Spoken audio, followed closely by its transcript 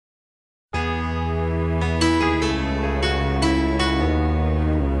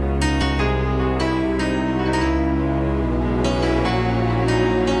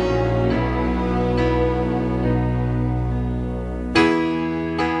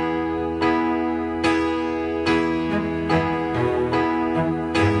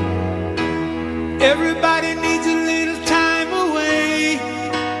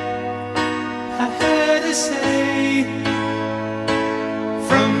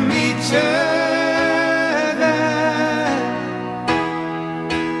each other.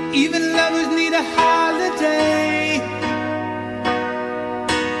 Even lovers need a holiday,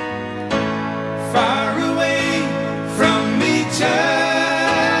 far away from each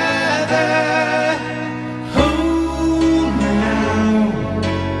other. Hold me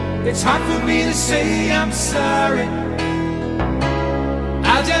now. It's hard for me to say I'm sorry.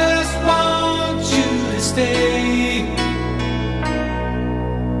 I just want you to stay.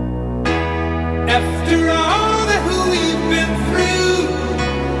 After all that we've been through,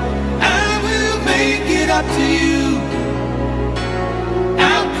 I will make it up to you. I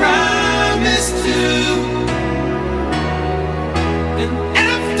promise to. And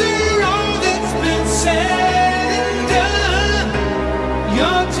after all that's been said and done,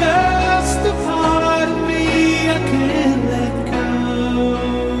 you're just a part of me I can't let go.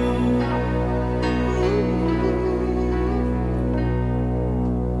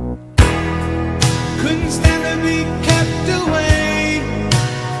 Couldn't stand to be kept away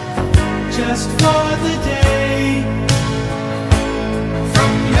just for the day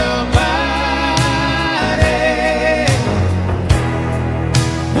from your body.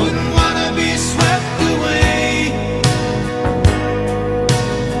 Wouldn't wanna be swept away,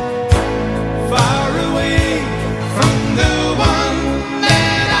 far away from the one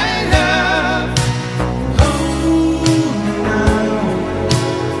that I love. Oh, now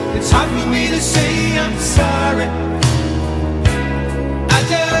it's hard for me to say I'm sorry. I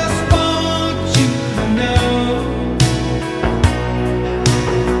just want you to know.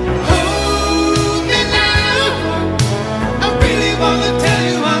 Hold me now. I really wanna tell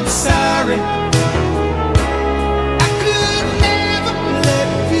you I'm sorry. I could never let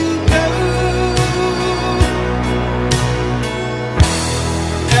you go.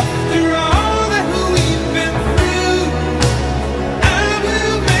 After all that we've been through, I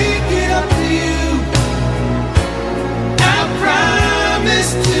will make it up to you. I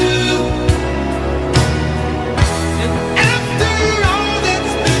promise to. And after all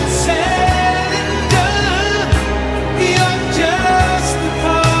that's been said and done, you're just a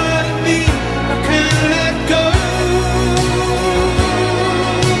part of me I can't let go.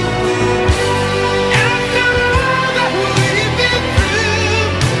 After all that we've been through,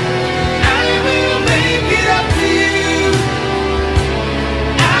 I will make it up to you.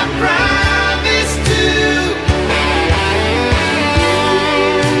 I promise to.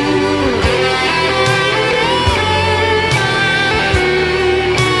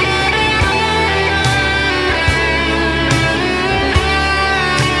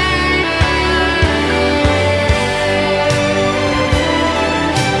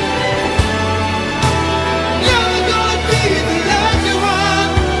 You're gonna be the lucky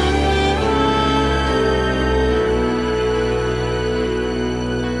one.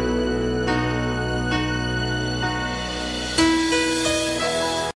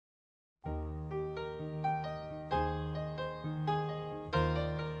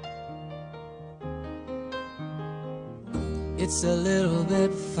 It's a little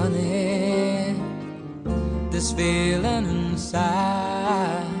bit funny, this feeling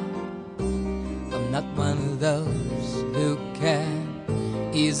inside. I'm not one of those who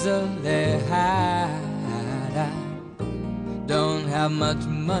can easily hide. I don't have much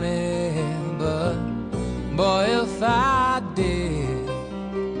money, but boy, if I did,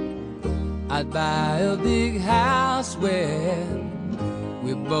 I'd buy a big house where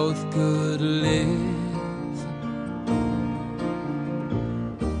we both could live.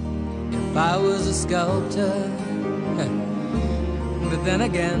 If I was a sculptor, but then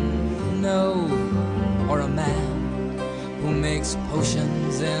again, no, or a man who makes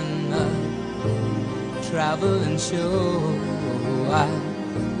potions in a traveling show. I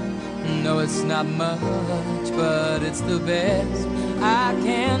know it's not much, but it's the best I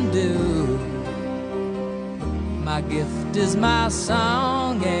can do. My gift is my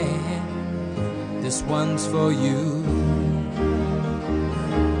song, and this one's for you.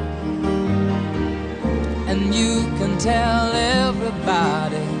 And you can tell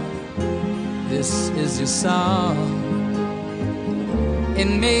everybody this is your song. It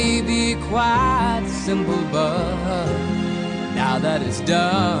may be quite simple, but now that it's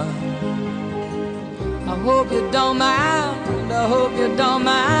done, I hope you don't mind, I hope you don't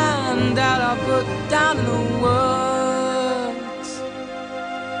mind that I put down in the words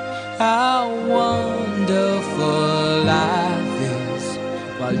how wonderful life is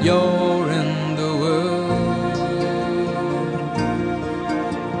while you're in the world.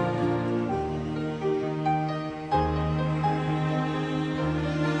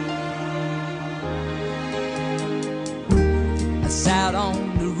 Sat on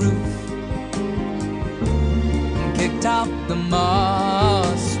on the roof and kicked out the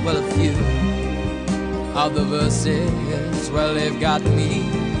moss. Well, a few of the verses, well, they've got me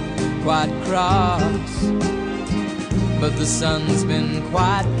quite cross, but the sun's been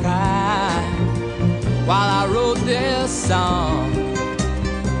quite kind while I wrote this song.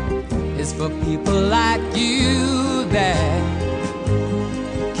 It's for people like you that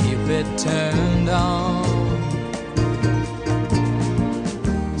keep it turned on.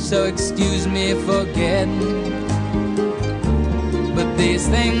 So excuse me for getting, but these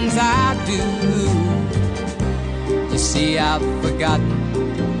things I do, you see, I've forgotten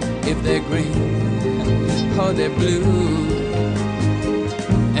if they're green or they're blue.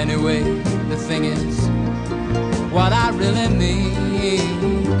 Anyway, the thing is, what I really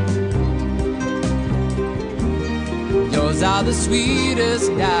mean, yours are the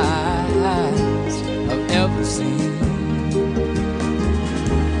sweetest eyes I've ever seen.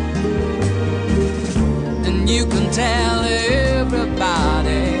 And you can tell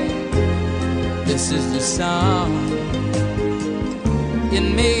everybody this is the song. It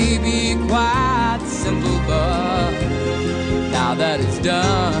may be quite simple, but now that it's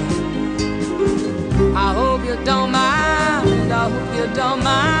done, I hope you don't mind, I hope you don't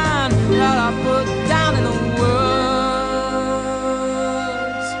mind that I put down in the words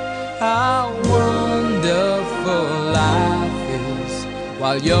how wonderful life is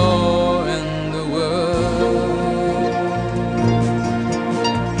while you're in the world.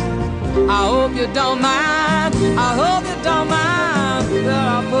 I hope you don't mind, I hope you don't mind that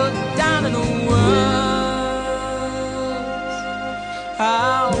I put down in the words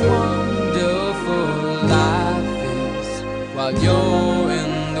how wonderful life is while you're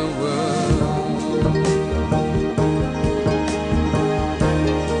in the world.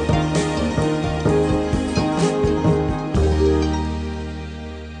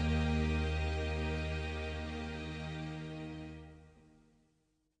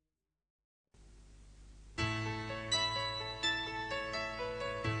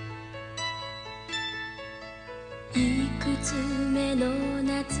いくつ目の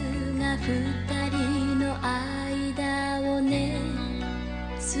夏が二人の間をね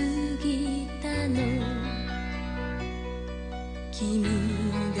過ぎたの、君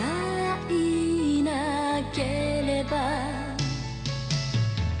がいなければ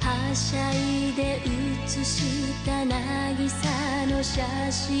はしゃいで写した渚の写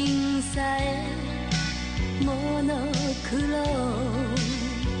真さえモノクロ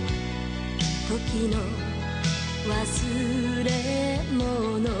時の忘れ